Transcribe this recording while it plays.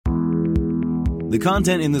The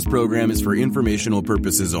content in this program is for informational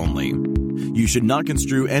purposes only. You should not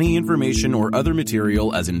construe any information or other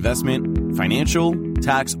material as investment, financial,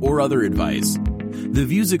 tax, or other advice. The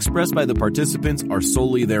views expressed by the participants are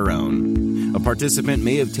solely their own. A participant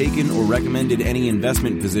may have taken or recommended any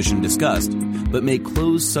investment position discussed, but may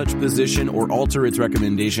close such position or alter its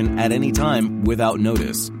recommendation at any time without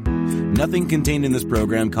notice. Nothing contained in this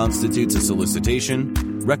program constitutes a solicitation,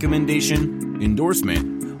 recommendation,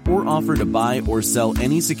 endorsement, or offer to buy or sell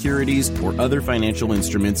any securities or other financial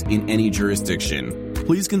instruments in any jurisdiction.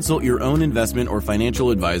 Please consult your own investment or financial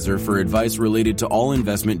advisor for advice related to all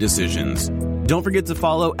investment decisions. Don't forget to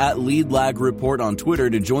follow at Lead Lag Report on Twitter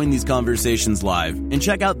to join these conversations live, and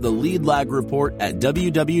check out the Lead Lag Report at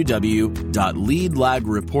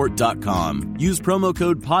www.leadlagreport.com. Use promo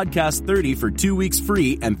code podcast30 for 2 weeks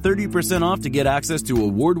free and 30% off to get access to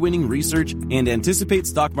award-winning research and anticipate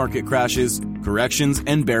stock market crashes, corrections,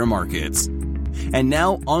 and bear markets. And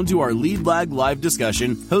now, on to our Lead Lag live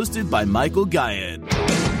discussion hosted by Michael Guyett.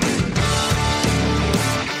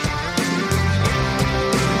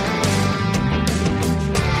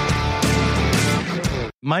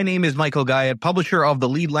 My name is Michael Guyett, publisher of the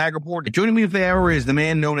Lead Lag Report. Joining me today is the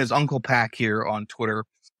man known as Uncle Pack here on Twitter.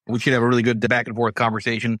 We should have a really good back and forth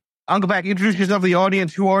conversation. Uncle Pack, introduce yourself to the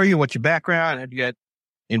audience. Who are you? What's your background? How did you get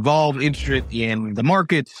involved, interested in the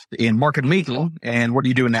markets, in market making, and what are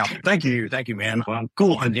you doing now? Thank you, man. Well,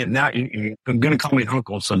 cool. Now you're going to call me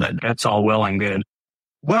Uncle, so that's all well and good.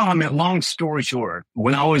 Well, I mean, long story short,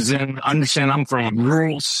 when I was understand I'm from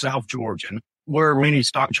rural South Georgia, where many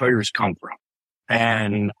stock traders come from.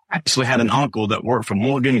 And I actually had an uncle that worked for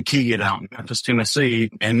Morgan Keegan out in Memphis, Tennessee.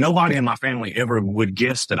 And nobody in my family ever would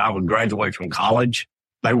guess that I would graduate from college.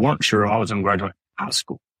 They weren't sure I was going to graduate high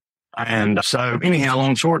school. And so anyhow,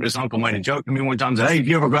 long short, this uncle made a joke to me one time, said, "Hey, if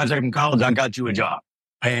you ever graduate from college, I got you a job."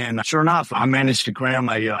 And sure enough, I managed to cram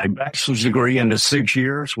a bachelor's degree into 6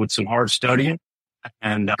 years with some hard studying.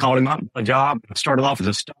 And I called him up a job. I started off as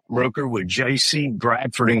a stockbroker with J.C.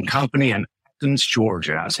 Bradford and Company in Athens,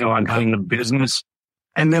 Georgia. That's how I got into business.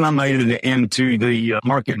 And then I made it into the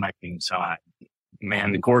market making side.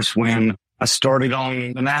 Man, of course, when I started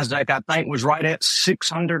on the NASDAQ, I think was right at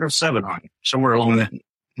 600 or 700, somewhere along that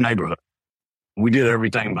neighborhood. We did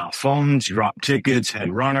everything by phones, dropped tickets,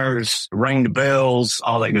 had runners, rang the bells,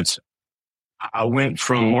 all that good stuff. I went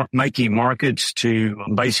from making markets to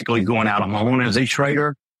basically going out on my own as a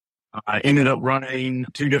trader. I ended up running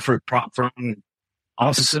 2 different prop firm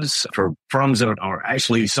offices for firms that are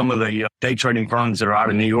actually some of the day trading firms that are out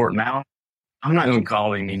of New York now. I'm not going to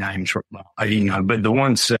call any names, but the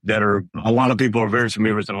ones that are, a lot of people are very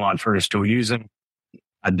familiar with and a lot of traders still using.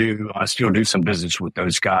 I still do some business with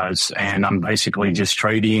those guys, and I'm basically just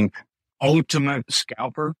trading ultimate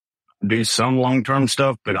scalper. I do some long-term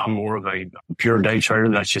stuff, but I'm more of a pure day trader.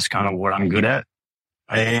 That's just kind of what I'm good at.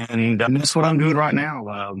 And that's what I'm doing right now.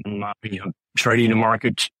 I'm trading the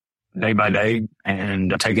market day by day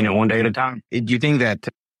and taking it one day at a time. Do you think that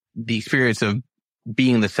the experience of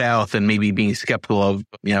being in the South and maybe being skeptical of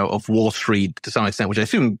Wall Street to some extent, which I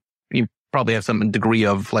assume you probably have some degree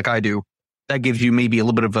of, like I do, that gives you maybe a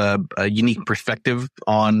little bit of a unique perspective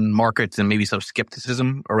on markets and maybe some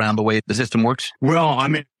skepticism around the way the system works? Well, I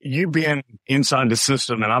mean, you've been inside the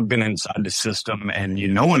system and I've been inside the system, and you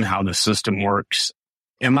knowing how the system works.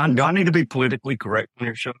 Do I need to be politically correct on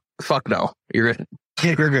your show? Fuck no. You're good.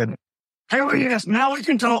 You're good. Hey, well, yes, now we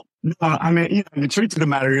can talk. I mean, the truth of the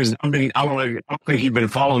matter is, I don't think you've been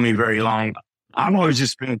following me very long. I've always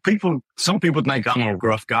just been some people think I'm a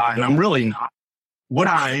gruff guy, and I'm really not. What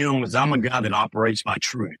I am is I'm a guy that operates by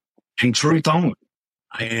truth and truth only.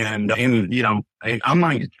 And I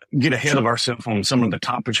might get ahead of ourselves on some of the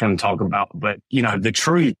topics we're going to talk about, but, the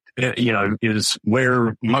truth, is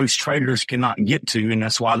where most traders cannot get to. And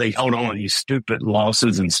that's why they hold on to these stupid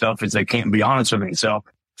losses and stuff, is they can't be honest with themselves.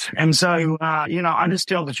 And so, I just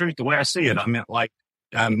tell the truth the way I see it. I mean, like,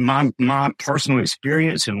 my personal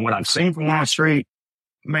experience and what I've seen from Wall Street,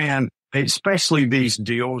 man, especially these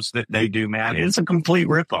deals that they do, man, it's a complete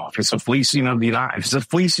ripoff. It's a fleecing of the lives. It's a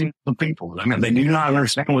fleecing of the people. I mean, they do not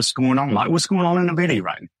understand what's going on, like what's going on in the video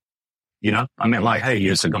right now. I mean, like, hey,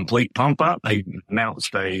 it's a complete pump up. They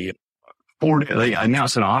announced an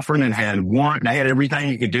offering and they had everything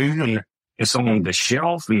you could do, and it's on the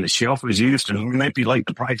shelf, and the shelf is used to manipulate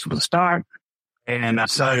the price of the stock. And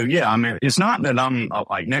so, yeah, I mean, it's not that I'm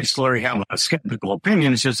necessarily have a skeptical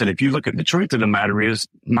opinion. It's just that if you look at the truth of the matter is,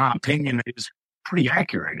 my opinion is pretty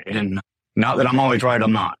accurate. And not that I'm always right,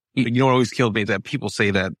 I'm not. You know what always killed me is that people say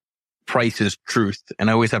that price is truth. And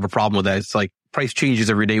I always have a problem with that. It's like price changes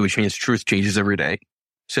every day, which means truth changes every day.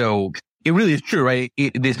 So it really is true, right?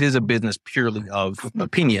 This is a business purely of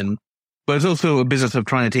opinion, but it's also a business of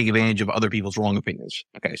trying to take advantage of other people's wrong opinions.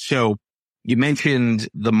 Okay. So you mentioned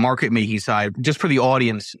the market making side. Just for the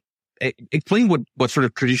audience, explain what sort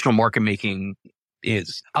of traditional market making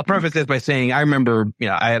is. I'll preface this by saying, I remember, when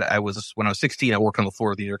I was 16, I worked on the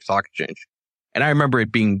floor of the New York Stock Exchange. And I remember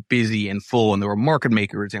it being busy and full, and there were market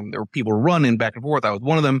makers and there were people running back and forth. I was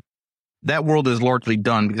one of them. That world is largely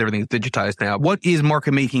done because everything is digitized now. What is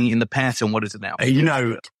market making in the past and what is it now?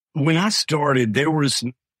 When I started, there was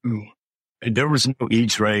no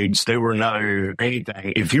E-Trades. There were no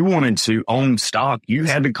anything. If you wanted to own stock, you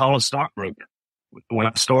had to call a stockbroker when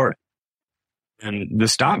I started. And the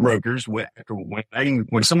stockbrokers, when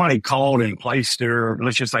somebody called and placed their,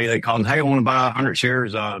 let's just say they called, hey, I want to buy 100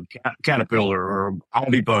 shares of Caterpillar or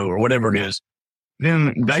Home Depot or whatever it is,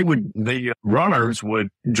 then the runners would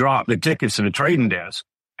drop the tickets to the trading desk,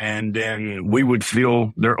 and then we would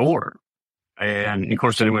fill their order. And of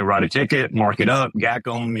course, then we write a ticket, mark it up, gack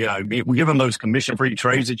them, we give them those commission-free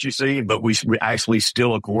trades that you see, but we actually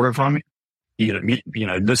steal a quarter from it.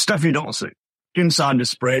 The stuff you don't see inside the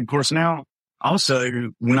spread. Of course, now,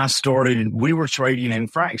 also, when I started, we were trading in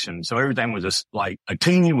fractions. So everything was just like a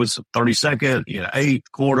teeny was 32nd,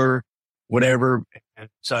 eighth, quarter, whatever. And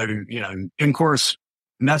so, and of course,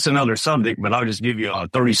 that's another subject, but I'll just give you a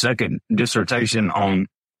 30-second dissertation on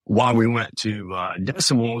why we went to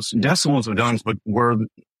decimals. Decimals were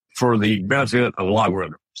for the benefit of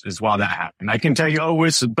logarithms is why that happened. I can tell you,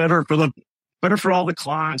 it's better for all the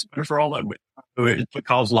clients, better for all that. It's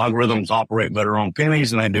because logarithms operate better on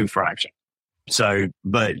pennies than they do fractions. So,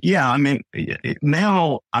 but yeah,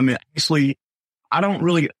 actually, I don't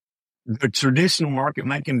really, the traditional market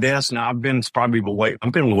making desk. Now I've been away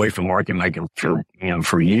from market making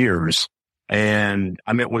for years. And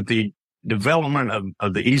with the development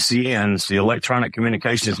of the ECNs, the Electronic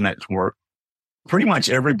Communications Network, pretty much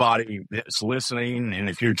everybody that's listening. And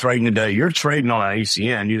if you're trading today, you're trading on an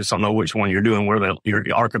ECN. You just don't know which one you're doing, your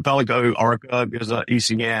Archipelago, Arca is an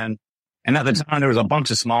ECN. And at the time, there was a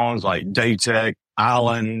bunch of small ones like Daytech,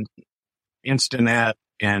 Island, Instinet,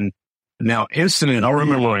 and now Instinet. I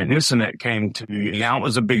remember when Instinet came to, now it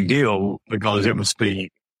was a big deal because it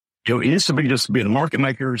used to be just the market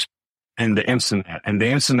makers and the Instinet. And the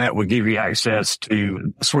Instinet would give you access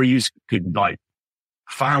to, that's where you could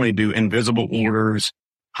finally do invisible orders,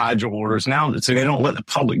 hydro orders. Now, so they don't let the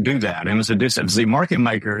public do that. And it's a distance. The market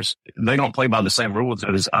makers, they don't play by the same rules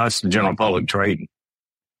as us, the general public trading.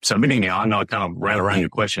 So, but anyhow, I know I kind of ran around your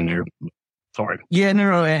question there. Sorry. Yeah,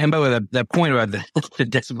 no. And by the way, that point about the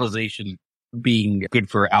decimalization being good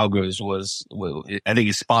for algos I think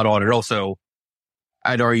is spot on. It also,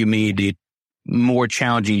 I'd argue, made it more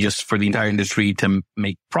challenging just for the entire industry to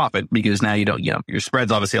make profit because now your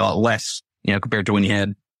spread's obviously a lot less, compared to when you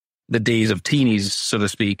had the days of teenies, so to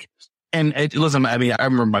speak. And listen, I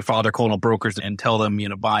remember my father calling up brokers and tell them,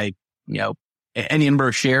 buy, any number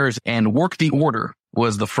of shares and work the order.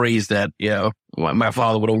 Was the phrase that, my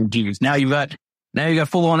father would overuse. Now you got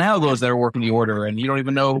full on algos that are working the order and you don't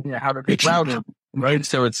even know how to pick out it, right?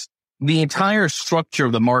 So it's the entire structure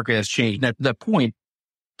of the market has changed. Now, to that point,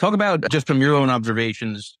 talk about just from your own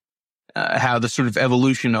observations, how the sort of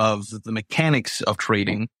evolution of the mechanics of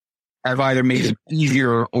trading have either made it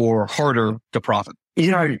easier or harder to profit.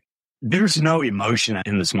 There's no emotion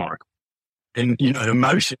in this market. And,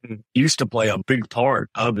 emotion used to play a big part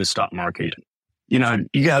of the stock market. You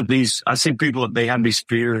got these, I see people, they have these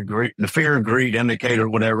the fear of greed indicator,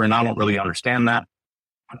 whatever, and I don't really understand that.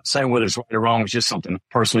 I'm not saying whether it's right or wrong. It's just something I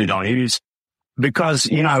personally don't use because,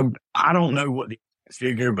 I don't know what the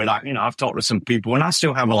figure, but I've talked to some people and I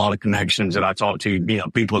still have a lot of connections that I talk to,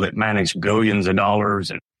 people that manage billions of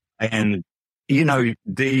dollars and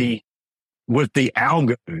with the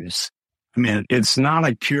algos, it's not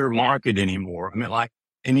a pure market anymore.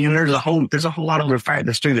 There's a whole lot of other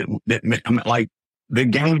factors too that the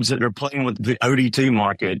games that they're playing with the ODT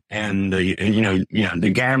market and the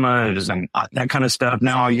gammas and that kind of stuff.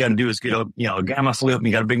 Now all you got to do is get a gamma flip and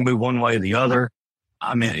you got a big move one way or the other.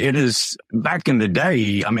 It is back in the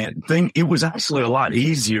day. It was actually a lot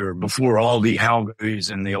easier before all the algos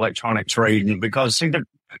and the electronic trading because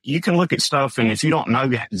you can look at stuff and if you don't know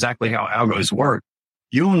exactly how algos work,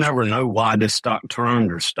 you'll never know why this stock turned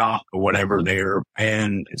or stopped or whatever there.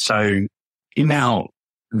 And so now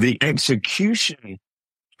the execution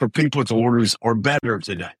for people's orders are better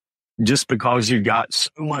today just because you got so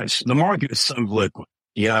much, the market is so liquid.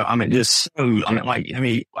 I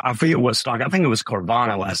forget what stock, I think it was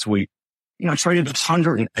Carvana last week, traded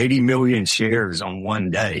 180 million shares on one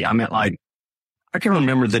day. I can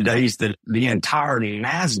remember the days that the entire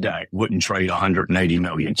NASDAQ wouldn't trade 180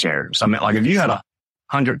 million shares. I mean, like if you had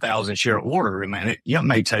 100,000 share order, man, it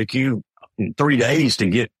may take you 3 days to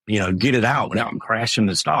get it out without crashing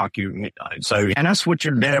the stock. And that's what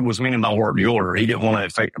your dad was meaning by work the order. He didn't want to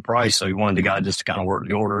affect the price. So he wanted the guy just to kind of work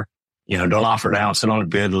the order, don't offer it out, sit on the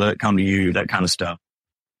bid, let it come to you, that kind of stuff.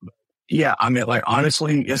 But yeah. I mean, like,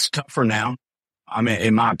 honestly, it's tougher now. I mean,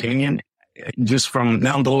 in my opinion, just from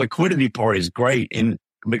now, the liquidity part is great. And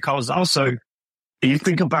because also you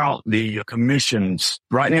think about the commissions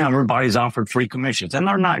right now, everybody's offered free commissions and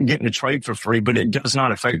they're not getting to trade for free, but it does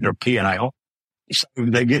not affect their P&L. So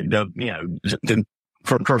they get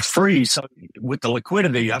for free. So with the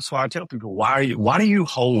liquidity, that's why I tell people, why do you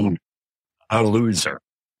hold a loser?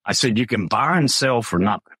 I said, you can buy and sell for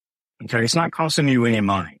nothing. Okay. It's not costing you any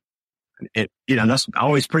money. That's, I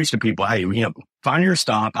always preach to people, hey, find your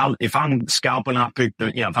stop. If I'm scalping, I pick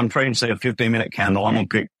if I'm trading, say, a 15-minute candle, I'm going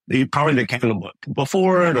to pick probably the candle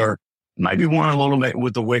before it, or maybe one a little bit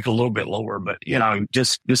with the wick a little bit lower. But,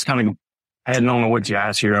 just kind of adding on to what you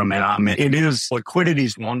asked here. I mean, liquidity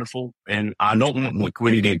is wonderful, and I don't want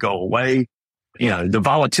liquidity to go away. The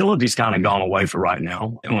volatility's kind of gone away for right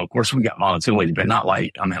now. And of course we got volatility, but not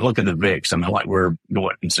like, look at the VIX. Like we're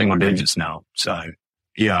going in single digits now. So.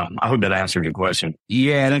 Yeah, I hope that answered your question.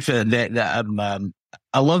 Yeah, and actually,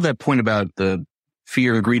 I love that point about the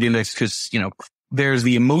fear of greed index because, there's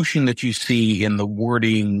the emotion that you see in the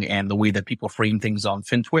wording and the way that people frame things on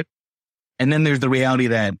FinTwit. And then there's the reality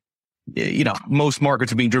that, most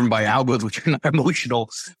markets are being driven by algos, which are not emotional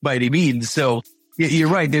by any means. So you're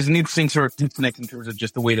right. There's an interesting sort of disconnect in terms of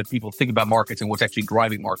just the way that people think about markets and what's actually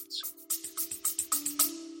driving markets.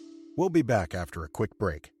 We'll be back after a quick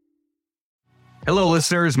break. Hello,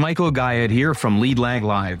 listeners. Michael Guyette here from Lead Lag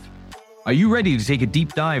Live. Are you ready to take a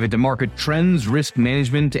deep dive into market trends, risk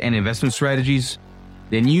management, and investment strategies?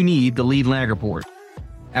 Then you need the Lead Lag Report.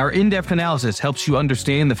 Our in-depth analysis helps you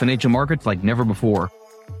understand the financial markets like never before.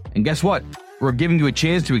 And guess what? We're giving you a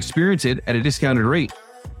chance to experience it at a discounted rate.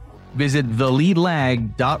 Visit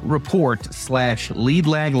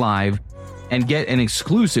theleadlag.report/leadlaglive and get an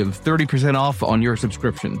exclusive 30% off on your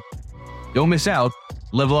subscription. Don't miss out.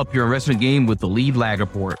 Level up your investment game with the Lead Lag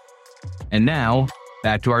Report. And now,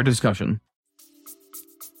 back to our discussion.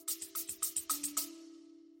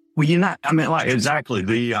 Well,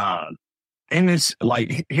 exactly. And it's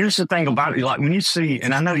like, here's the thing about it. Like when you see,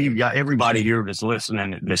 and I know you've got everybody here that's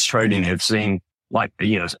listening, that's trading, have seen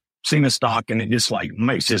seen a stock and it just like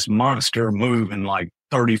makes this monster move in like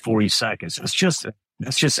 30, 40 seconds. That's just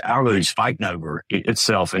algos fighting over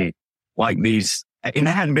itself. And like these, and it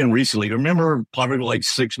hadn't been recently. Remember probably like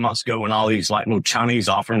 6 months ago when all these like little Chinese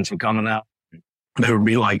offerings were coming out, they would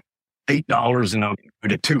be like $8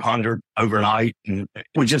 to 200 overnight. And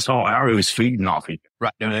we just saw arrows feeding off it.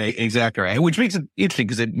 Right. Exactly right. Which makes it interesting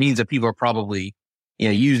because it means that people are probably,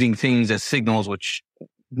 using things as signals, which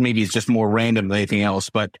maybe is just more random than anything else.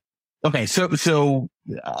 But okay. So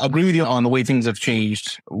I agree with you on the way things have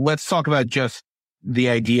changed. Let's talk about just the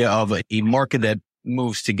idea of a market that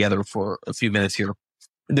moves together for a few minutes here.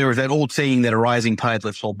 There was that old saying that a rising tide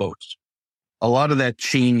lifts all boats. A lot of that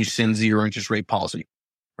changed since zero interest rate policy,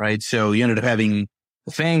 right? So you ended up having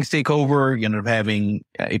the FANGs take over. You ended up having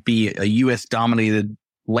it be a U.S. dominated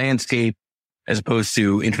landscape as opposed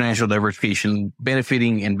to international diversification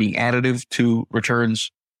benefiting and being additive to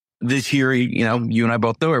returns. This year, you and I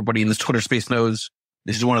both know, everybody in this Twitter space knows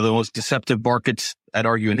this is one of the most deceptive markets, I'd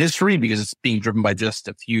argue, in history because it's being driven by just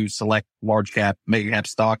a few select large cap, mega cap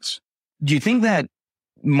stocks. Do you think that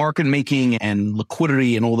market making and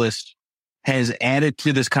liquidity and all this has added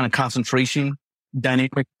to this kind of concentration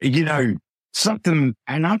dynamic? Something,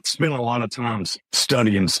 and I've spent a lot of time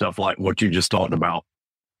studying stuff like what you just talked about.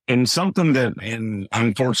 And something that, and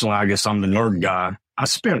unfortunately, I guess I'm the nerd guy. I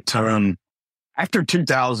spent time after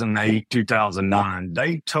 2008, 2009,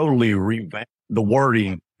 they totally revamped the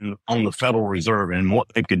wording on the Federal Reserve and what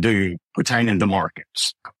they could do pertaining to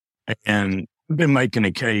markets. And I've been making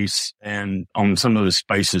a case and on some of the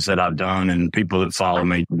spaces that I've done and people that follow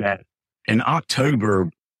me that in October,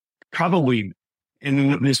 probably,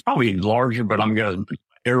 and it's probably larger, but I'm going to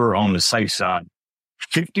err on the safe side.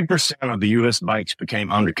 50% of the U.S. banks became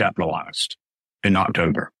undercapitalized in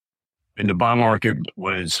October. And the bond market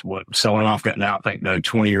was selling off got down. I think the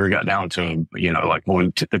 20-year got down to,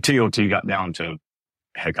 the TOT got down to,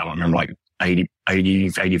 heck, I don't remember, like 80,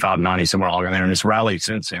 85, 90, somewhere along there. And it's rallied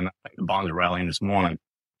since then. I think the bonds are rallying this morning.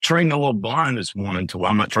 Trading a little blind this morning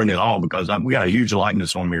I'm not trading at all because we got a huge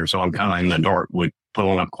likeness on here. So I'm kind of in the dark with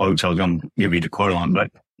pulling up quotes. I was going to give you the quote on, but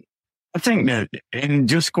I think that, and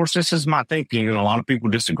just, of course, this is my thinking, and a lot of people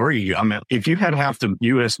disagree. I mean, if you had half the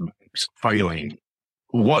U.S. banks failing,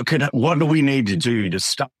 what do we need to do to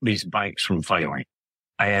stop these banks from failing?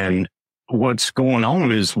 And what's going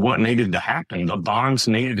on is what needed to happen. The bonds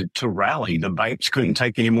needed to rally. The banks couldn't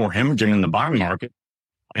take any more hemorrhaging in the bond market.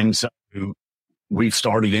 And so we've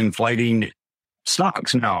started inflating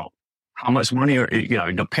stocks now. How much money,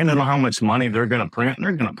 depending on how much money they're going to print,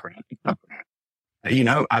 they're going to print.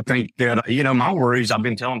 I think that, my worries, I've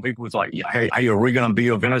been telling people, it's like, hey, are we going to be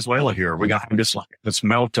a Venezuela here? Are we going to have this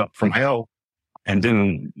melt up from hell? And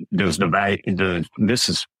then there's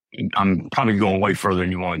I'm probably going way further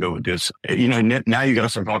than you want to go with this. Now you got to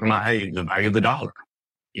start talking about, hey, the value of the dollar.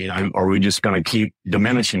 Are we just going to keep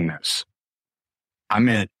diminishing this? I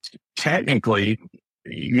mean, technically,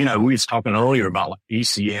 we was talking earlier about like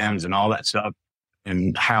ECMs and all that stuff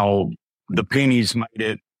and how the pennies made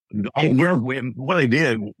it. What they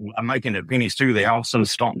did, making it pennies too, they also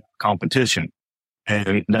stopped competition.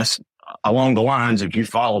 And that's along the lines, if you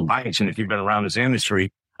follow banks and if you've been around this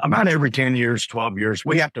industry, about every 10 years, 12 years,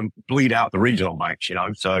 we have to bleed out the regional banks,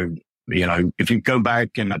 So, if you go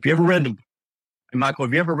back and if you ever read Michael,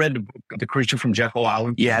 have you ever read the book, The Creature from Jekyll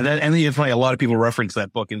Island? Yeah, and it's funny, a lot of people reference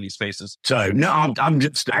that book in these spaces. So, no, I'm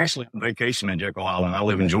just actually on vacation in Jekyll Island. I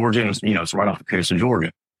live in Georgia, and it's right off the coast of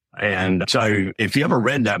Georgia. And so if you ever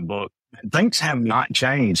read that book, things have not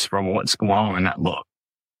changed from what's going on in that book.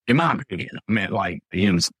 In my opinion, I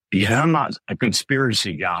mean, I'm not a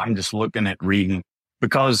conspiracy guy. I'm just looking at reading,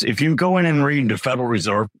 because if you go in and read the Federal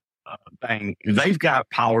Reserve thing, they've got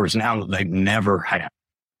powers now that they've never had.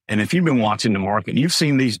 And if you've been watching the market, you've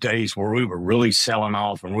seen these days where we were really selling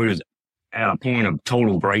off and we was at a point of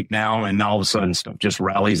total breakdown, and all of a sudden stuff just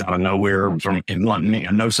rallies out of nowhere from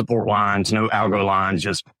no support lines, no algo lines,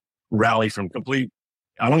 just rally from complete.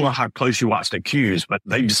 I don't know how close you watch the Qs, but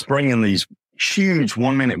they just bring in these huge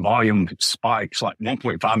 1 minute volume spikes, like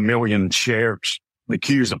 1.5 million shares. The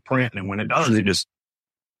Qs are printing. And when it does,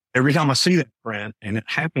 every time I see that print, and it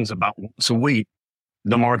happens about once a week,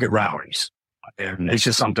 the market rallies. And it's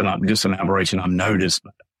just just an aberration I've noticed.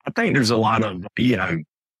 But I think there's a lot of,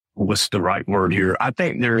 what's the right word here? I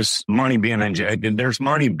think there's money being injected. There's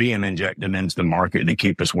money being injected into the market to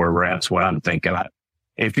keep us where we're at. That's what I'm thinking.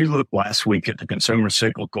 If you look last week at the consumer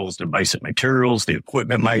cyclicals, the basic materials, the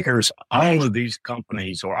equipment makers, all of these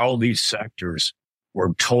companies or all these sectors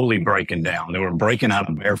were totally breaking down. They were breaking out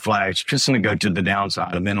of bear flags, just going to go to the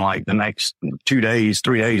downside. And then like the next 2 days,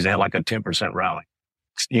 3 days, they had like a 10% rally,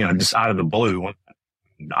 just out of the blue.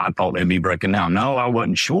 I thought they'd be breaking down. No, I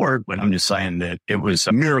wasn't sure, but I'm just saying that it was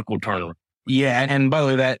a miracle turnaround. Yeah. And by the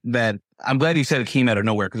way, that I'm glad you said it came out of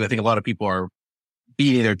nowhere, because I think a lot of people are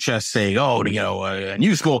beating their chest saying,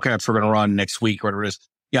 new school caps are going to run next week or whatever it is.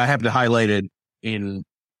 Yeah, I have to highlight it in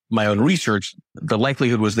my own research. The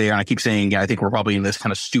likelihood was there. And I keep saying, I think we're probably in this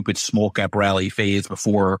kind of stupid small cap rally phase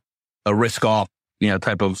before a risk off,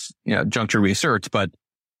 type of, juncture research. But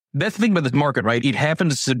that's the thing about this market, right? It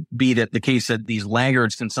happens to be that the case that these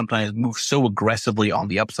laggards can sometimes move so aggressively on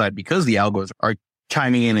the upside because the algos are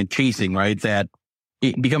chiming in and chasing, right? That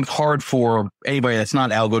it becomes hard for anybody that's not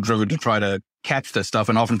algo driven to try to catch this stuff.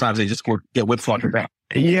 And oftentimes they just get whipsawed back.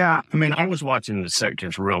 Yeah. I mean, I was watching the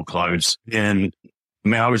sectors real close, and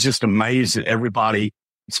I was just amazed at everybody,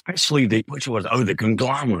 especially the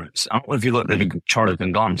conglomerates. I don't know if you looked at the chart of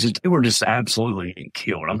conglomerates. They were just absolutely getting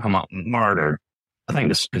killed. I'm talking about murder. I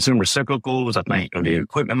think the consumer cyclicals, I think the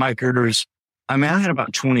equipment makers. I mean, I had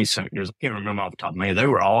about 20 sectors. I can't remember off the top of my head. They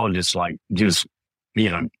were all just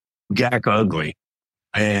gack ugly.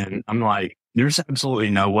 And I'm like, there's absolutely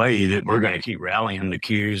no way that we're going to keep rallying the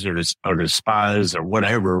Qs or the SPYs or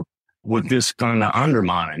whatever with this kind of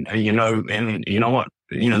undermining, and you know what,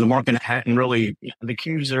 the market hadn't really, the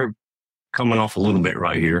Qs are coming off a little bit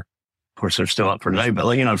right here. Of course, they're still up for today,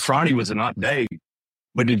 but Friday was an up day.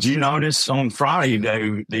 But did you notice on Friday,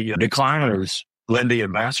 the decliners led the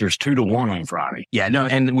advancers 2-1 on Friday? Yeah, no,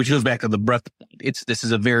 and which goes back to the breadth. This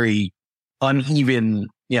is a very uneven,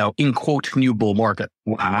 in quote, new bull market.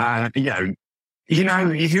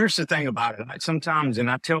 Here's the thing about it. Sometimes,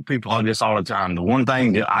 and I tell people this all the time, the one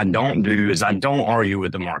thing that I don't do is I don't argue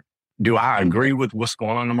with the market. Do I agree with what's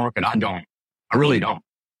going on in the market? I don't. I really don't.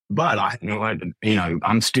 But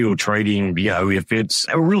I'm still trading. If it's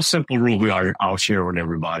a real simple rule I'll share with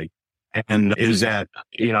everybody, and is that,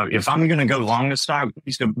 if I'm going to go long the stock, it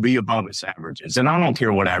needs to be above its averages. And I don't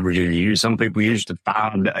care what average you use. Some people use the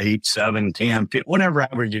 5 to 8, 7, 10, 15, whatever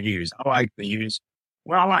average you use. I like to use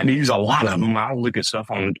a lot of them. I'll look at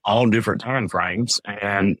stuff on all different time frames.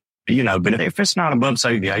 And, but if it's not above,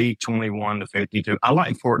 say, the 8, 21 to 52, I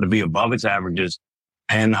like for it to be above its averages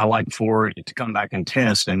And I like for it to come back and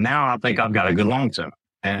test. And now I think I've got a good long term.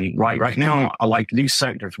 And right now, I like these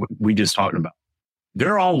sectors we just talked about.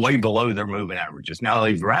 They're all way below their moving averages. Now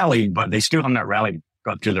they've rallied, but they still have not rallied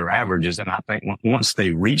up to their averages. And I think once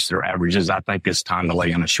they reach their averages, I think it's time to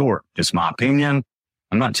lay in a short. Just my opinion.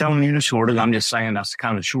 I'm not telling you to short it. I'm just saying that's the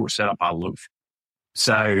kind of short setup I look for.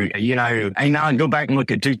 So, and now I go back and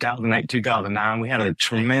look at 2008, 2009. We had a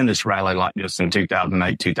tremendous rally like this in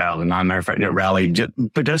 2008, 2009. Matter of fact, it rallied,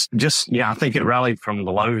 I think it rallied from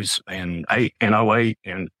the lows in 08.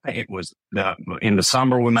 And it was in the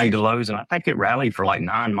summer we made the lows, and I think it rallied for like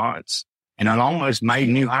 9 months. And it almost made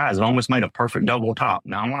new highs. It almost made a perfect double top.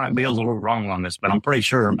 Now, I might be a little wrong on this, but I'm pretty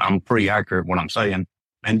sure I'm pretty accurate what I'm saying.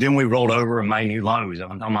 And then we rolled over and made new lows.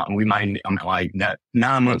 I'm talking about, like that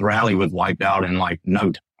 9-month rally was wiped out in like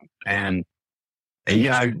no time. And,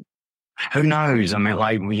 who knows? I mean,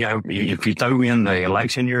 like, if you throw in the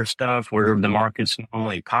election year stuff where the market's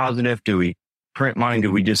normally positive, do we print money?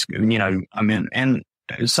 Do we just, and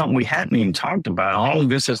it's something we hadn't even talked about. All of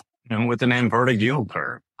this is with an inverted yield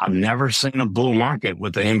curve. I've never seen a bull market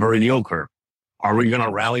with an inverted yield curve. Are we going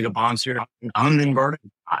to rally the bonds here uninverted?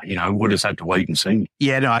 We'll just have to wait and see.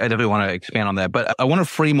 Yeah, no, I definitely want to expand on that. But I want to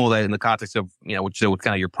frame all that in the context of, which is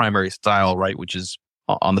kind of your primary style, right? Which is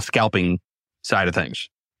on the scalping side of things.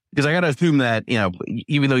 Because I got to assume that,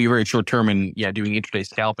 even though you're very short term and doing intraday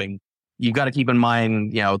scalping, you've got to keep in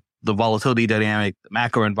mind, the volatility dynamic, the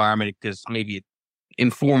macro environment, because maybe it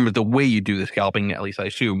informs the way you do the scalping, at least I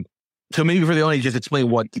assume. So maybe for the audience, just explain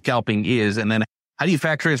what scalping is, and then how do you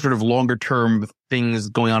factor in sort of longer term things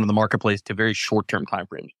going on in the marketplace to very short term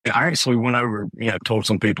timeframes? I actually went over, told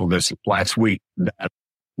some people this last week that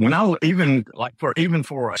when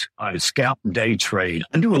for a scalp day trade,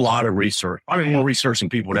 I do a lot of research. I mean, more research than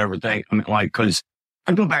people would ever think. I mean, cause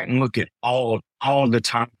I go back and look at all the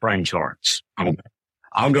time frame charts.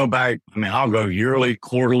 I'll go back. I'll go yearly,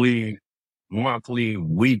 quarterly, monthly,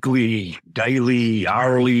 weekly, daily,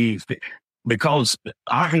 hourly, because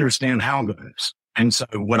I understand how it goes. And so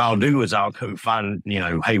what I'll do is I'll go find,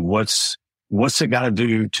 hey, what's it got to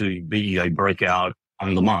do to be a breakout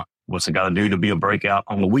on the month? What's it got to do to be a breakout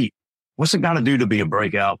on the week? What's it got to do to be a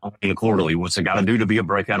breakout on the quarterly? What's it got to do to be a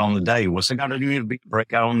breakout on the day? What's it got to do to be a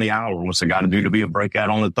breakout on the hour? What's it got to do to be a breakout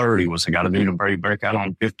on the 30? What's it got to do to be a breakout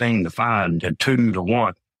on 15 to 5 to 2 to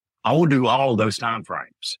 1? I will do all of those time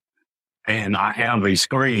frames. And I have a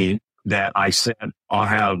screen that I set. I'll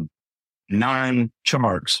have 9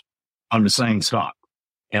 charts on the same stock.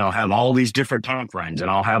 And I'll have all these different time frames,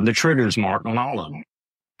 and I'll have the triggers marked on all of them.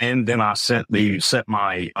 And then I set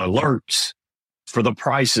my alerts for the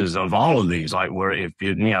prices of all of these. Like where if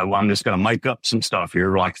I'm just going to make up some stuff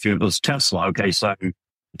here. Like if it was Tesla. Okay. So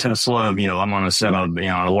Tesla, I'm going to set an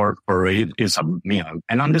alert for it's and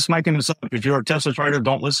I'm just making this up. If you're a Tesla trader,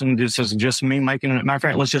 don't listen. This is just me making it. Matter of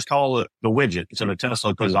fact, let's just call it the widget instead of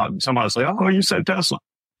Tesla, because somebody will say, oh, you said Tesla.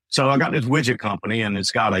 So I got this widget company, and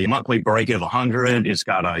it's got a monthly break of 100. It's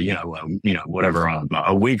got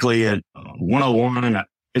a weekly at 101.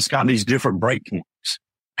 It's got these different break points.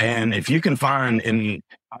 And if you can find, and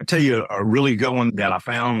I'll tell you a really good one that I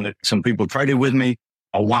found that some people traded with me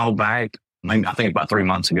a while back, maybe I think about 3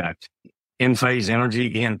 months ago. Enphase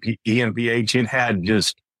Energy, ENPH, it had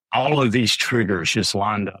just all of these triggers just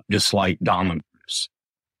lined up, just like dominoes.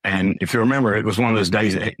 And if you remember, it was one of those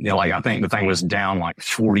days that, I think the thing was down like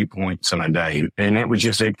 40 points in a day. And it was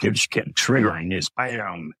just, it just kept triggering, just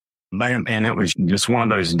bam, bam. And it was just one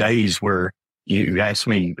of those days where you asked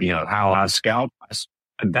me, how I scalp.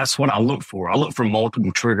 That's what I look for. I look for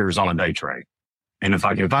multiple triggers on a day trade. And if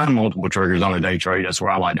I can find multiple triggers on a day trade, that's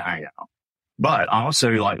where I like to hang out. But also,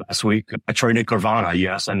 like last week, I traded Carvana.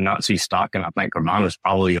 Yes, a Nazi stock. And I think Carvana is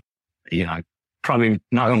probably, probably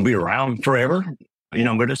not going to be around forever.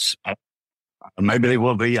 But it's, maybe they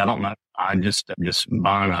will be. I don't know. I just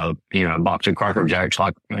buying a box of Cracker Jacks,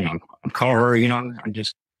 like, a car,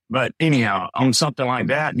 but anyhow, on something like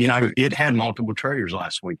that, it had multiple triggers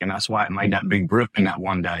last week, and that's why it made that big rip in that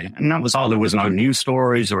one day. And that was all. There was no news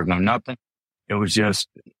stories. There was no nothing. It was just,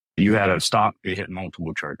 you had a stock that hit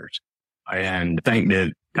multiple triggers. And I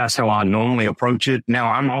think that's how I normally approach it.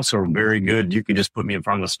 Now, I'm also very good. You can just put me in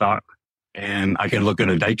front of the stock, and I can look at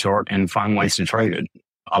a day chart and find ways to trade it.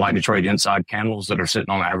 I like to trade inside candles that are sitting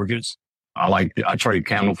on averages. I trade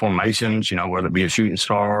candle formations, whether it be a shooting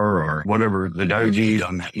star or whatever, the doji,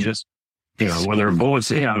 whether it's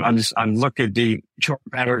bullets, I look at the chart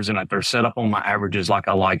patterns, and if they're set up on my averages like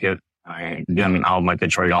I like it, then I'll make a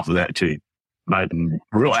trade off of that too. But I'm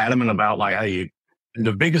real adamant about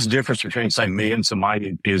the biggest difference between, say, me and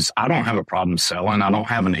somebody is I don't have a problem selling. I don't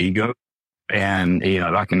have an ego. And,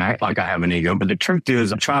 I can act like I have an ego, but the truth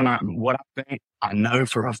is what I think, I know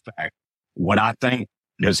for a fact, what I think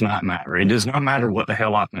does not matter. It does not matter what the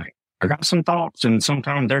hell I think. I got some thoughts and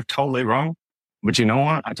sometimes they're totally wrong. But you know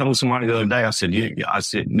what? I told somebody the other day, I said,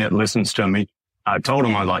 that listens to me. I told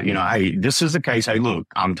him, I was like, hey, this is the case. Hey, look,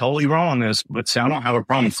 I'm totally wrong on this, but see, I don't have a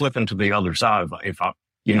problem flipping to the other side. If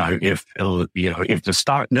the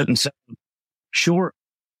stock doesn't sell short,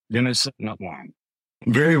 then it's setting up long.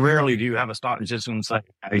 Very rarely do you have a stock that's just going to say,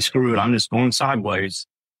 hey, screw it, I'm just going sideways.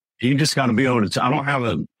 You just got to be able to,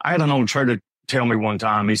 I had an old trader tell me one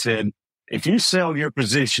time, he said, if you sell your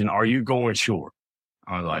position, are you going short?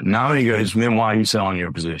 I was like, no. He goes, then why are you selling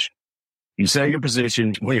your position? You sell your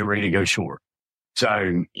position when you're ready to go short.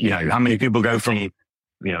 So, how many people go from,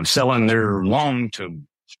 selling their long to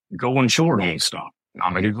going short on stock?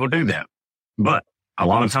 Not many people do that. But a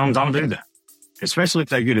lot of times I'll do that. Especially if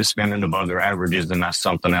they get a spending above their averages, then that's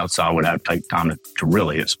something else I would have to take time to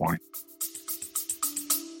really explain.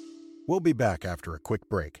 We'll be back after a quick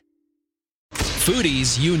break.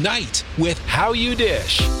 Foodies unite with How You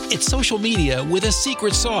Dish. It's social media with a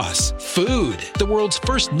secret sauce. Food, the world's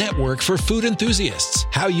first network for food enthusiasts.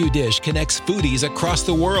 How You Dish connects foodies across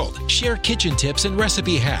the world. Share kitchen tips and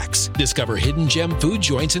recipe hacks. Discover hidden gem food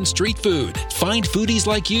joints and street food. Find foodies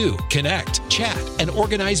like you. Connect, chat, and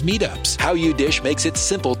organize meetups. How You Dish makes it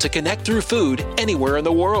simple to connect through food anywhere in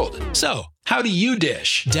the world. So, how do you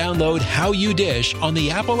dish? Download How You Dish on the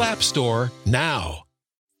Apple App Store now.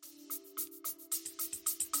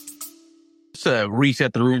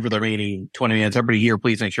 Reset the room for the remaining 20 minutes. Everybody here,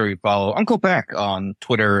 please make sure you follow Uncle Pack on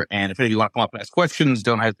Twitter. And if any of you want to come up and ask questions,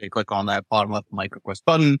 don't hesitate to click on that bottom left mic request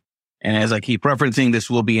button. And as I keep referencing,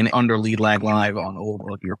 this will be an under Lead Lag Live on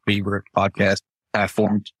all of your favorite podcast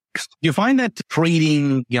platforms. You find that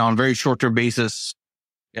trading, on a very short-term basis,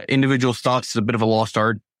 individual stocks is a bit of a lost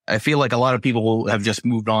art. I feel like a lot of people have just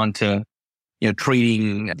moved on to,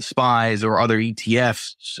 trading SPYs or other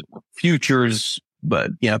ETFs, futures,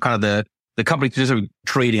 but, kind of the company specific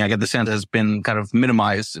trading, I get the sense, has been kind of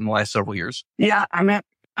minimized in the last several years. Yeah, I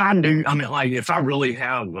do. Like if I really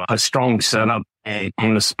have a strong setup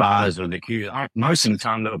on the SPYs or the Qs, most of the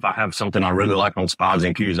time though, if I have something I really like on SPYs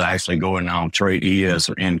and Qs, I actually go and I'll trade ES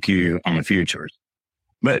or NQ on the futures.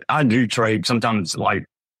 But I do trade sometimes. Like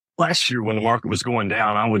last year when the market was going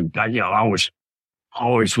down, I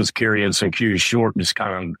always was carrying some Qs short just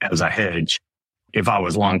kind of as a hedge if I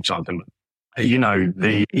was long something. You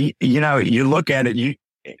look at it,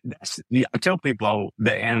 I tell people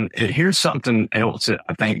that, and here's something else that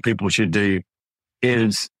I think people should do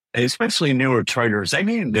is, especially newer traders, they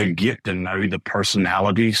need to get to know the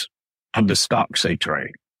personalities of the stocks they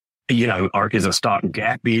trade. Or is a stock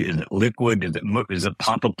gappy? Is it liquid? Is it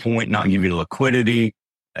pop a point, not give you liquidity?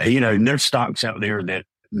 There's stocks out there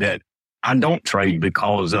that I don't trade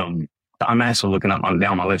because, I'm actually looking up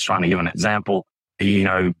down my list trying to give an example.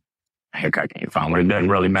 Heck, I can't find one. It doesn't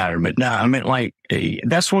really matter. But no,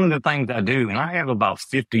 that's one of the things I do. And I have about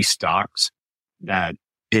 50 stocks that's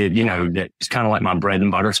kind of like my bread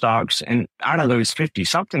and butter stocks. And out of those 50,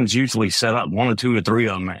 something's usually set up. One or two or three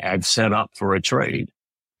of them I've set up for a trade.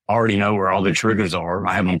 I already know where all the triggers are.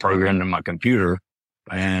 I have them programmed in my computer.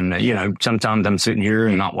 And, sometimes I'm sitting here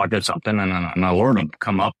and not watching something and an alert will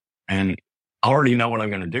come up and I already know what I'm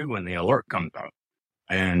going to do when the alert comes up.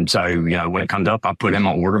 And so, when it comes up, I put in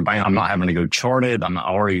my order bank. I'm not having to go chart it. I've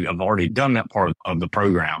already done that part of the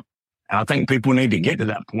program. And I think people need to get to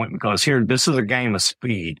that point because this is a game of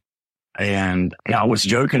speed. And I was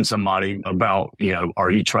joking to somebody about,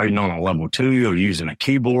 are you trading on a level 2 or using a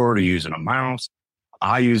keyboard or using a mouse?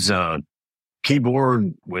 I use a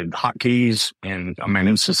keyboard with hotkeys. And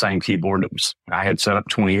it's the same keyboard that I had set up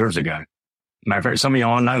 20 years ago. Matter of fact, some of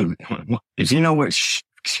y'all know, if you know what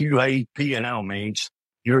QAPNL means,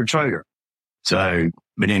 you're a trader. So,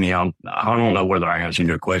 but anyhow, I don't know whether I answered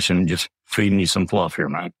your question. Just feeding you some fluff here,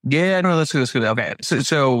 man. Yeah, no, that's good. Okay.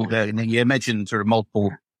 So you mentioned sort of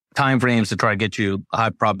multiple time frames to try to get you a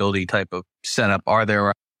high probability type of setup. Are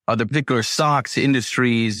there particular stocks,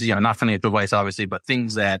 industries, not financial advice, obviously, but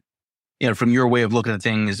things that, from your way of looking at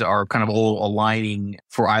things are kind of all aligning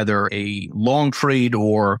for either a long trade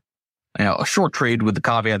or a short trade, with the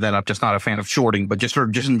caveat that I'm just not a fan of shorting, but just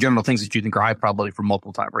in general things that you think are high probability for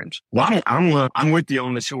multiple time frames? Well, I'm with you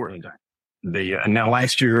on the shorting thing. Now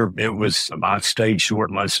last year it was, I stayed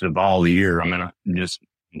short most of all the year. Just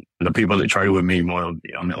the people that traded with me,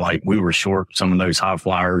 we were short some of those high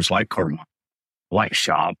flyers like Karma, like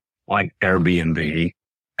Shop, like Airbnb,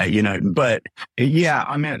 but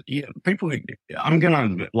people, I'm going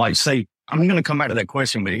to come back to that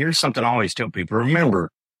question, but here's something I always tell people. Remember,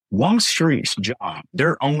 Wall Street's job,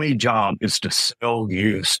 their only job is to sell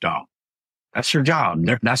you stuff. That's their job.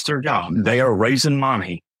 That's their job. They are raising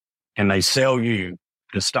money and they sell you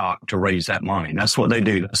the stock to raise that money. That's what they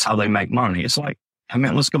do. That's how they make money. It's like,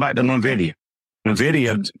 let's go back to NVIDIA.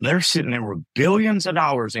 NVIDIA, they're sitting there with billions of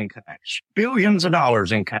dollars in cash,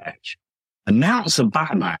 announce a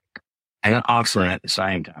buyback and offering at the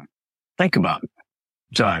same time. Think about it.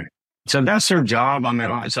 So that's their job.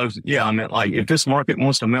 If this market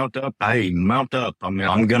wants to melt up, hey, melt up. I'm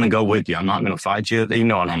going to go with you. I'm not going to fight you. You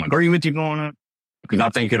know, and I'm agree with you going up because I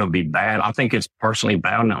think it'll be bad. I think it's personally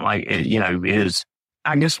bad. Not like it, is.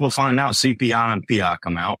 I guess we'll find out. CPI and PI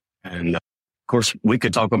come out. And of course, we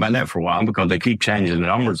could talk about that for a while because they keep changing the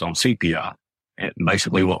numbers on CPI. And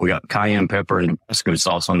basically what we got, cayenne pepper and Tabasco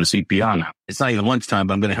sauce on the CPI now. It's not even lunchtime,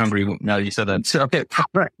 but I'm getting hungry now that you said that. So, okay.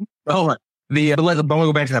 Right. Oh, but we'll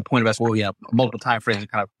go back to that point about, multiple time frames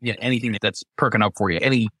and kind of, anything that's perking up for you.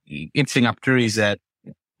 Any interesting opportunities that,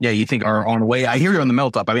 you think are on the way. I hear you on the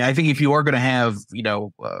melt up. I think if you are going to have,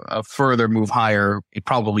 a further move higher, it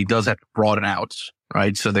probably does have to broaden out,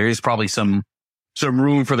 right? So there is probably some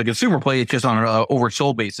room for the consumer play. It's just on an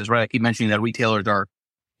oversold basis, right? I keep mentioning that retailers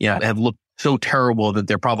have looked so terrible that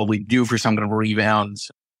they're probably due for some kind of a rebound.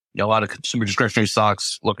 A lot of consumer discretionary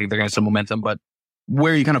stocks looking, they're going to have some momentum, but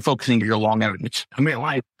where are you kind of focusing your long average?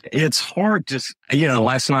 It's hard to,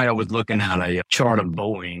 last night I was looking at a chart of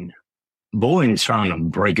Boeing. Boeing's trying to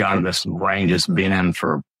break out of this range it's been in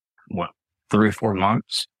for 3 or 4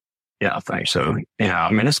 months. Yeah, I think so.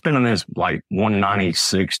 It's been in this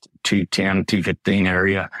 196, 210, 215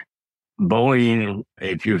 area. Boeing,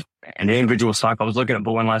 if you're an individual stock, I was looking at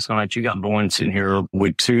Boeing last night. You got Boeing sitting here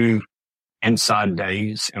with 2 inside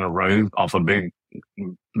days in a row off a big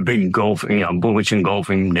gulf, bullish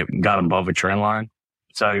engulfing that got above a trend line.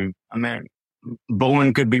 So,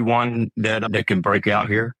 Boeing could be one that could break out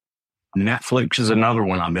here. Netflix is another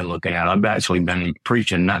one I've been looking at. I've actually been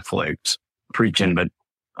preaching Netflix, but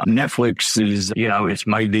Netflix is, it's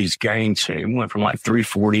made these gains. It went from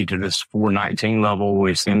 340 to this 419 level.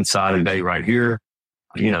 It's inside a day right here.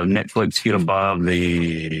 Netflix get above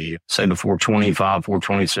the 425,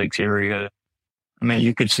 426 area.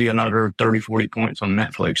 You could see another 30, 40 points on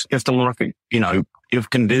Netflix if the market, if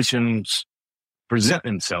conditions present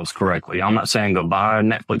themselves correctly. I'm not saying go buy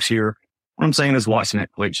Netflix here. What I'm saying is watch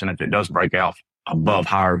Netflix, and if it does break out above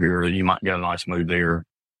higher here, you might get a nice move there.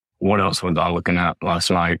 What else was I looking at last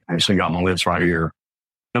night? I actually got my list right here.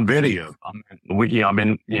 NVIDIA. I've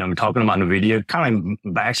been, talking about NVIDIA, kind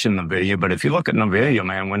of bashing NVIDIA, but if you look at NVIDIA,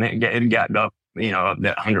 man, when it got up, up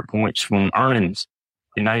that 100 points from earnings,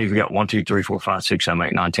 you've got 1, 2, 3, 4, 5, 6, 7,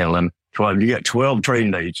 8, 9, 10, 11, 12. You got 12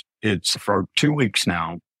 trading days. It's for 2 weeks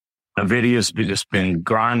now. NVIDIA's just been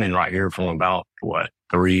grinding right here from about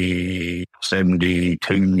 372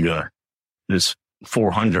 to this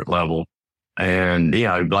 400 level. And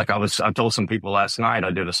I told some people last night,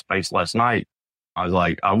 I did a space last night. I was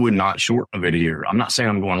like, I would not short NVIDIA here. I'm not saying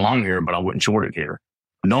I'm going long here, but I wouldn't short it here.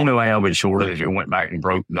 The only way I would short it is if it went back and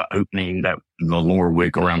broke the opening, the lower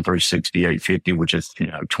wick around 368.50, which is,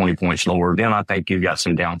 20 points lower. Then I think you've got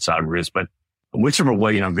some downside risk. But whichever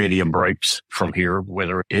way NVIDIA breaks from here,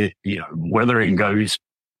 whether it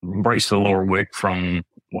breaks the lower wick from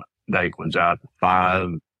what date was that?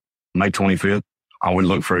 May 25th. I would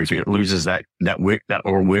look for, if it loses that wick, that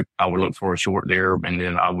lower wick, I would look for a short there. And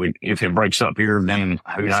then if it breaks up here, then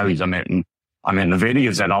who knows?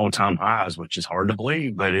 NVIDIA's at all-time highs, which is hard to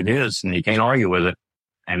believe, but it is, and you can't argue with it.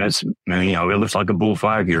 And it's, it looks like a bull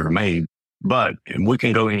flag here to me, but we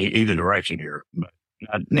can go in either direction here. But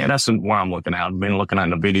that's what I'm looking at. I've been looking at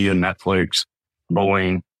NVIDIA, Netflix,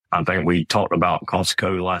 Boeing. I think we talked about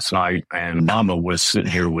Costco last night, and Baba was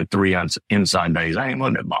sitting here with 3 inside days. I ain't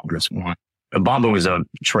looking at Baba this morning. Baba was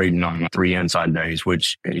trading on 3 inside days,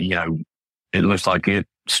 which, it looks like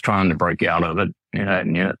it's trying to break out of it. It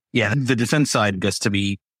hadn't yet. Yeah, the defense side gets to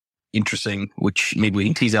be interesting, which maybe we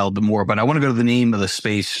can tease out a bit more. But I want to go to the name of the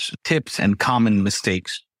space, tips and common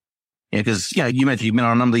mistakes. Because, you mentioned you've been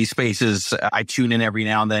on a number of these spaces. I tune in every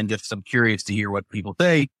now and then, just I'm curious to hear what people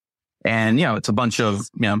say. And, it's a bunch of,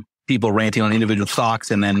 people ranting on individual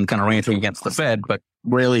stocks and then kind of ranting against the Fed. But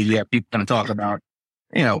really, people kind of talk about,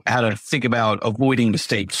 how to think about avoiding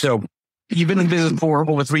mistakes. So you've been in business for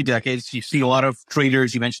over 3 decades. You see a lot of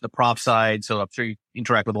traders. You mentioned the prop side. So I'm sure you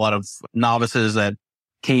interact with a lot of novices that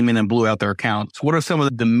came in and blew out their accounts. What are some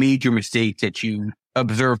of the major mistakes that you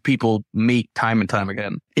observe people make time and time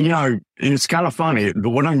again? It's kind of funny.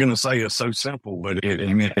 What I'm going to say is so simple, but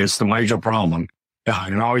it's the major problem.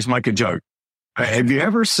 And I always make a joke. Have you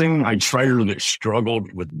ever seen a trader that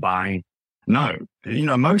struggled with buying? No,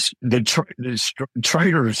 most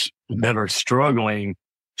traders that are struggling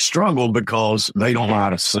struggle because they don't know how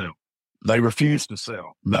to sell. They refuse to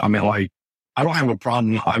sell. I mean, like, I don't have a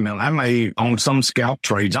problem. I mean, I may, on some scalp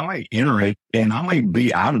trades, I may enter it and I may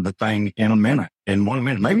be out of the thing in 1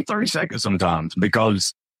 minute, maybe 30 seconds sometimes,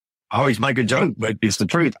 because I always make a joke, but it's the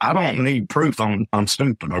truth. I don't need proof I'm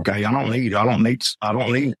stupid. Okay. I don't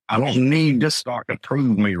need this stock to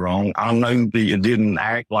prove me wrong. I know that it didn't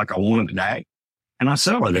act like I wanted it to act, and I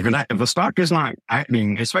sell it. If a stock is not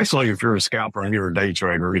acting, especially if you're a scalper and you're a day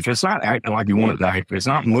trader, if it's not acting like you want it to act, if it's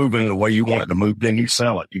not moving the way you want it to move, then you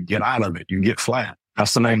sell it. You get out of it. You get flat.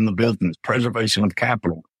 That's the name of the business, preservation of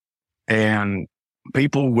capital. And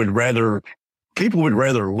people would rather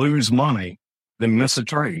lose money than miss a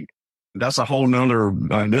trade. That's a whole nother,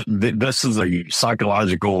 this is a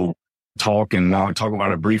psychological talk, and I'll talk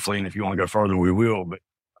about it briefly. And if you want to go further, we will. But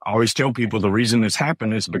I always tell people the reason this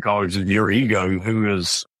happened is because your ego, who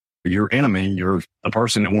is your enemy, you're the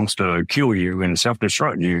person that wants to kill you and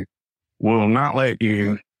self-destruct you, will not let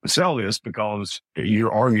you sell this because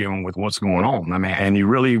you're arguing with what's going on. I mean, and you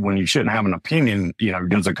really, when you shouldn't have an opinion,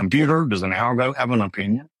 does an algo have an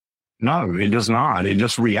opinion? No, it does not. It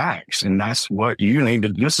just reacts. And that's what you need to,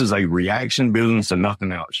 this is a reaction business and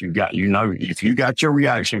nothing else. If you got your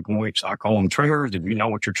reaction points, I call them triggers. If you know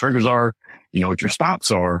what your triggers are, you know what your stops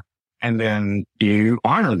are, and then you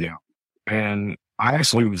honor them. And I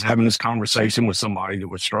actually was having this conversation with somebody that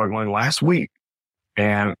was struggling last week.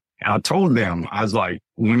 And I told them, I was like,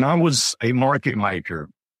 when I was a market maker,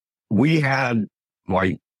 we had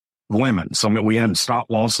like limits. So we had stop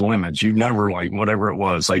loss limits. You never, like, whatever it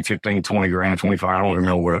was, like 15, 20 grand, 25. I don't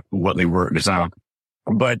remember what they were at the time.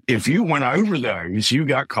 But if you went over those, you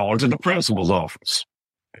got called to the principal's office.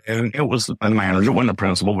 And it was the manager, it wasn't the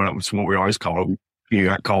principal, but it was what we always called. You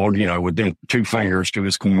got called, within 2 fingers to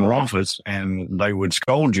his corner office, and they would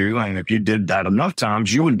scold you. And if you did that enough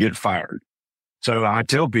times, you would get fired. So I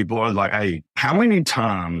tell people, I was like, hey, how many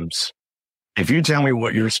times, if you tell me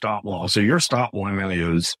what your stop loss or your stop limit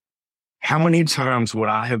is, how many times would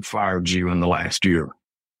I have fired you in the last year?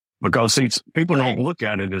 Because see, people don't look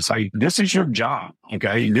at it as, hey, this is your job.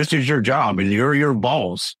 Okay. This is your job, and you're your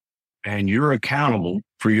boss, and you're accountable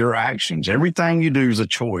for your actions. Everything you do is a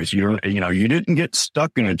choice. You didn't get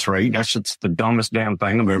stuck in a trade. That's just the dumbest damn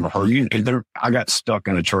thing I've ever heard. I got stuck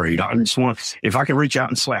in a trade. I just if I could reach out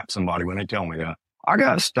and slap somebody when they tell me that. I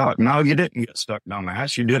got stuck. No, you didn't get stuck,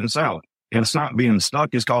 dumbass. You didn't sell it. And it's not being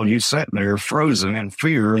stuck. It's called you sat there frozen in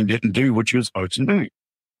fear and didn't do what you were supposed to do.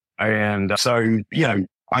 And so,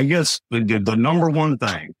 I guess the number one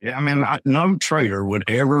thing, no trader would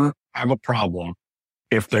ever have a problem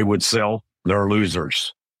if they would sell their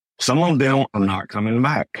losers. Some of them are not coming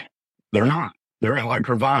back. They're not. They're like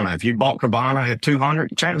Carvana. If you bought Carvana at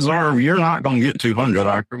 200, chances are you're not going to get 200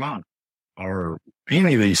 out of Carvana. Or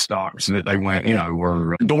any of these stocks that they went,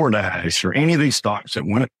 or DoorDash, or any of these stocks that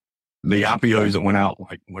went, the IPOs that went out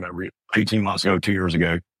like 18 months ago, 2 years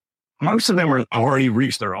ago, most of them are already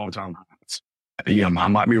reached their all-time highs. I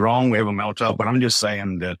might be wrong. We have a melt up, but I'm just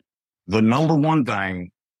saying that the number one thing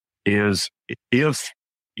is if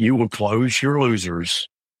you will close your losers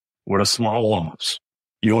with a small loss,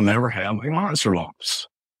 you'll never have a monster loss.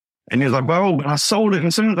 And he's like, well, but I sold it. And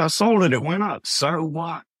as soon as I sold it, it went up. So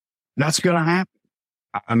what? That's going to happen.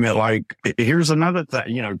 I mean, like, here's another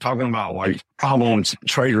thing, talking about like problems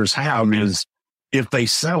traders have is if they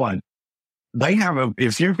sell it,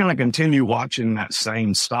 if you're going to continue watching that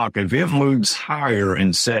same stock, if it moves higher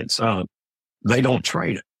and sets up, they don't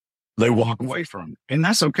trade it. They walk away from it. And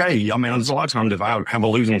that's okay. I mean, there's a lot of times if I have a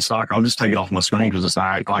losing stock, I'll just take it off my screen because it's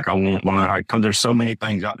not like I want one. Because there's so many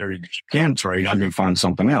things out there that you can trade. I can find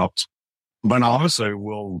something else. But I also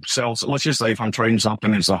will sell. So let's just say if I'm trading something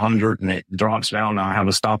that's 100 and it drops down, and I have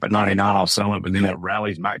a stop at 99, I'll sell it, but then it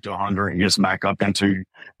rallies back to 100 and gets back up into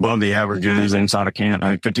above the averages inside a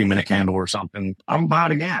 15-minute candle or something. I'll buy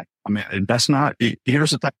it again. I mean, that's not, here's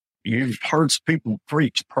the thing. You've heard people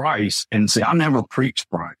preach price, and see, I never preach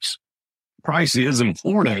price. Price is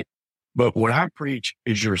important, but what I preach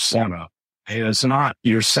is your setup. And it's not,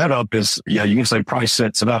 your setup is, you can say price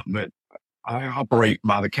sets it up, but I operate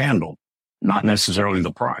by the candle, not necessarily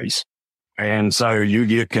the price. And so you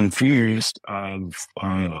get confused of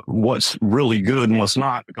what's really good and what's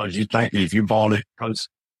not, because you think if you bought it, because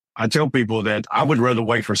I tell people that I would rather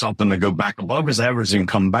wait for something to go back above its average and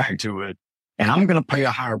come back to it. And I'm going to pay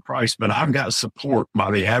a higher price, but I've got support by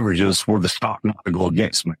the averages for the stock not to go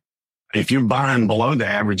against me. If you're buying below the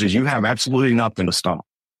averages, you have absolutely nothing to stop.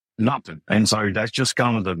 Nothing. And so that's just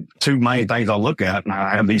kind of the two main things I look at. And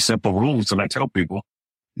I have these simple rules that I tell people.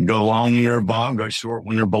 go long when they're above, go short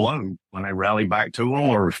when they're below. When they rally back to them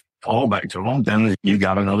or fall back to them, then you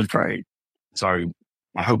got another trade. So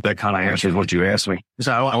I hope that kind of answers what you asked me.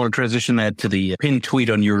 So I want to transition that to the pinned tweet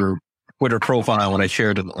on your Twitter profile when I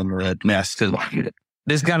shared it on the nest.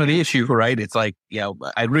 This is kind of the issue, right? It's like,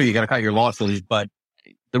 I really got to cut your losses, but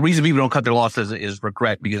the reason people don't cut their losses is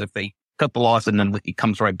regret, because if they cut the loss and then it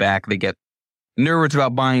comes right back, they get nervous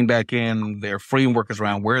about buying back in. Their framework is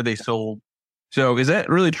around where they sold. So is that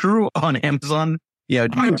really true on Amazon? Yeah.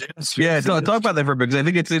 So talk about that for a bit, because I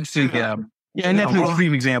think it's interesting. And that's an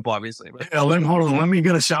extreme example, obviously. But. Yeah, hold on. Let me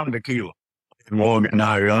get a shot of tequila.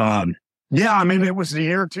 I mean, it was the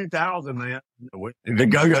year 2000, man. The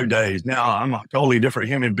go-go days. Now, I'm a totally different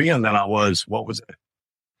human being than I was. What was it?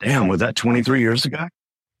 Damn, was that 23 years ago?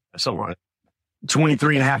 Something like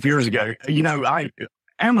 23 and a half years ago.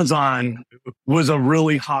 Amazon was a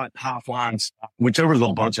really hot, high-flying stock, which there was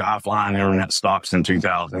a bunch of high-flying internet stocks in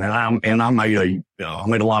 2000. And I made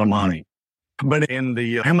a lot of money. But in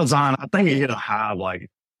the Amazon, I think it hit a high of like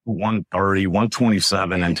 130,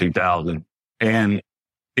 127 in 2000. And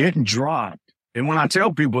it dropped. And when I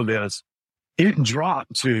tell people this, it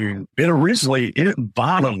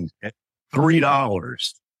bottomed at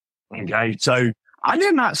 $3. Okay. So I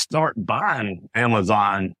did not start buying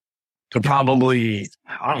Amazon to probably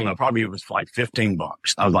it was like $15.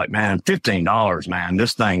 I was like, man, $15, man,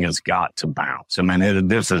 this thing has got to bounce. I mean,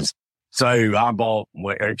 so I bought,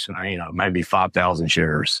 maybe 5,000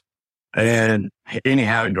 shares. And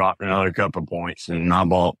anyhow, it dropped another couple of points and I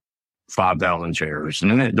bought 5,000 shares.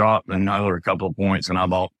 And then it dropped another couple of points and I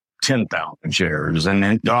bought 10,000 shares. And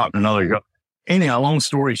then it dropped another. Anyhow, long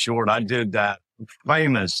story short, I did that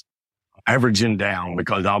famous averaging down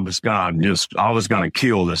because I was going to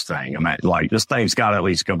kill this thing. I mean, like, this thing's got to at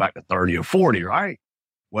least go back to 30 or 40, right?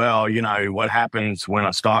 Well, what happens when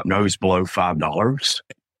a stock goes below $5?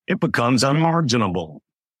 It becomes unmarginable.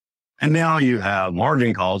 And now you have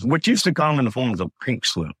margin calls, which used to come in the forms of pink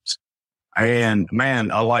slips. And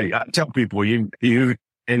man, I tell people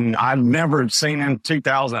and I've never seen in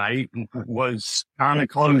 2008 was kind of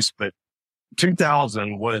close, but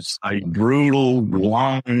 2000 was a brutal,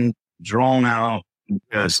 long, drawn out,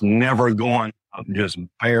 just never going up, just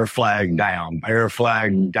bear flag down, bear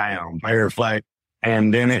flag down, bear flag.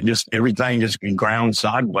 And then everything just ground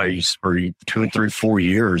sideways for 2, 3, 4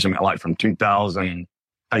 years. I mean, like from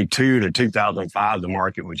 2002 to 2005, the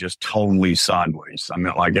market was just totally sideways. I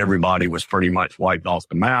mean, like everybody was pretty much wiped off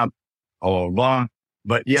the map, blah, blah, blah.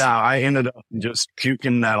 But yeah, I ended up just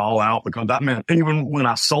puking that all out because that meant even when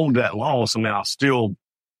I sold that loss, I mean, I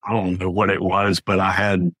don't know what it was, but I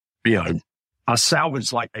had, I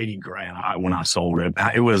salvaged like 80 grand when I sold it.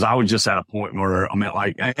 I was just at a point where, I mean,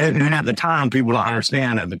 like, and at the time, people don't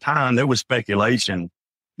understand, at the time, there was speculation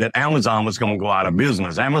that Amazon was going to go out of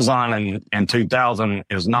business. Amazon in 2000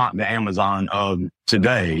 is not the Amazon of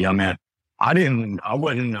today. I mean,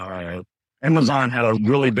 Amazon had a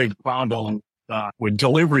really big problem with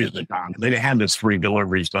delivery at the time. They didn't have this free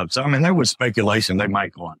delivery stuff. So, I mean, there was speculation they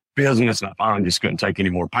might go out of business, and I finally just couldn't take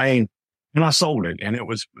any more pain. And I sold it. And it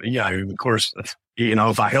was, of course,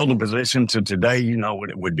 if I held a position to today, what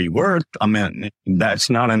it would be worth. I mean, that's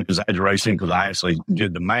not an exaggeration because I actually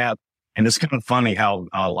did the math. And it's kind of funny how,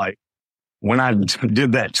 when I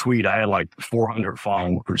did that tweet, I had like 400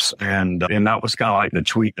 followers. And that was kind of like the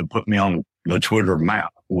tweet that put me on the Twitter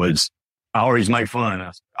map was, I always make fun.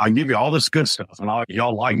 I give you all this good stuff and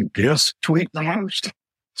y'all like this tweet the most.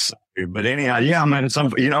 So, but anyhow, I mean,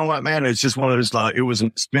 you know what, man, it's just one of those, it was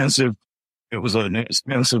an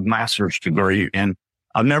expensive master's degree, and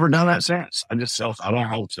I've never done that since. I don't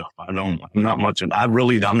hold stuff. I'm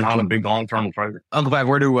not a big long-term trader. Uncle Pat,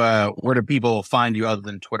 where do people find you other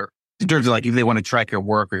than Twitter? In terms of like, if they want to track your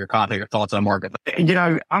work or your content, your thoughts on market.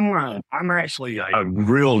 I'm actually a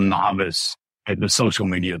real novice at the social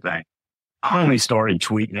media thing. I only started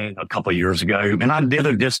tweeting a couple of years ago, and I did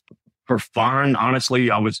it just for fun. Honestly,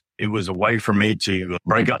 it was a way for me to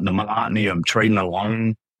break up the monotony of trading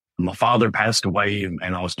alone. My father passed away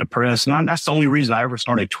and I was depressed. And that's the only reason I ever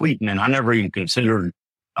started tweeting. And I never even considered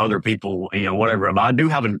other people, whatever. But I do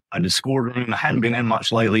have a Discord room. I hadn't been in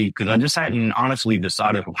much lately because I just hadn't honestly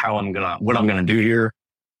decided what I'm going to do here.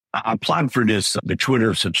 I applied for the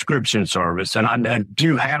Twitter subscription service, and I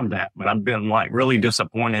do have that, but I've been like really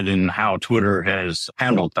disappointed in how Twitter has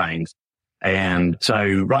handled things. And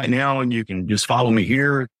so right now you can just follow me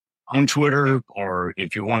here on Twitter, or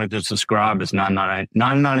if you wanted to subscribe, it's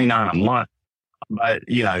 $9.99 a month. But,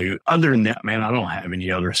 other than that, man, I don't have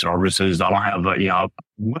any other services. I don't have, I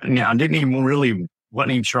wasn't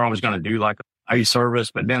even sure I was going to do like a service,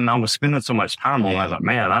 but then I was spending so much time on it. I was like,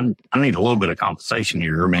 man, I need a little bit of compensation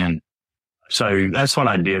here, man. So that's what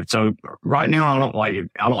I did. So right now I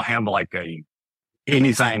don't have like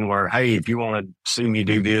anything where, hey, if you want to see me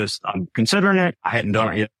do this, I'm considering it. I hadn't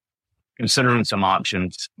done it yet. Considering some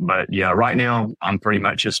options, but yeah, right now I'm pretty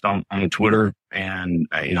much just on Twitter, and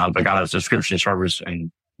I got a subscription service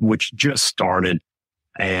which just started.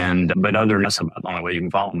 But other than that, that's about the only way you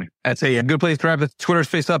can follow me. That's a good place to wrap the Twitter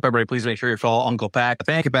space up. Everybody, please make sure you follow Uncle Pack.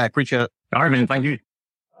 Thank you, Pack. Appreciate it. All right, man. Thank you.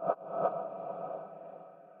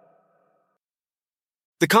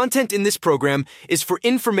 The content in this program is for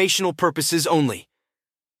informational purposes only.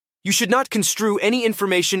 You should not construe any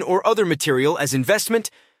information or other material as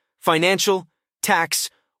investment, financial,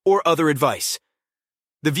 tax, or other advice.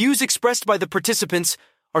 The views expressed by the participants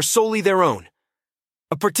are solely their own.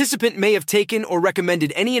 A participant may have taken or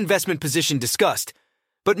recommended any investment position discussed,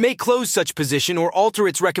 but may close such position or alter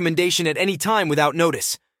its recommendation at any time without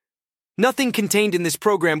notice. Nothing contained in this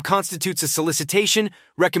program constitutes a solicitation,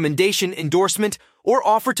 recommendation, endorsement, or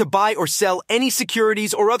offer to buy or sell any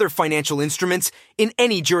securities or other financial instruments in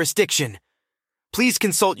any jurisdiction. Please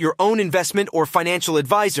consult your own investment or financial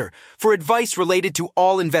advisor for advice related to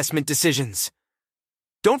all investment decisions.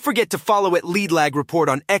 Don't forget to follow at Lead Lag Report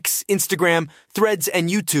on X, Instagram, Threads, and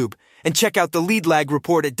YouTube, and check out the Lead Lag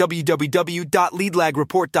Report at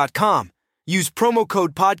www.leadlagreport.com. Use promo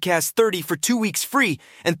code podcast30 for 2 weeks free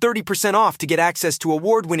and 30% off to get access to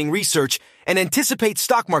award-winning research and anticipate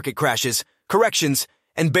stock market crashes, corrections,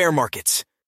 and bear markets.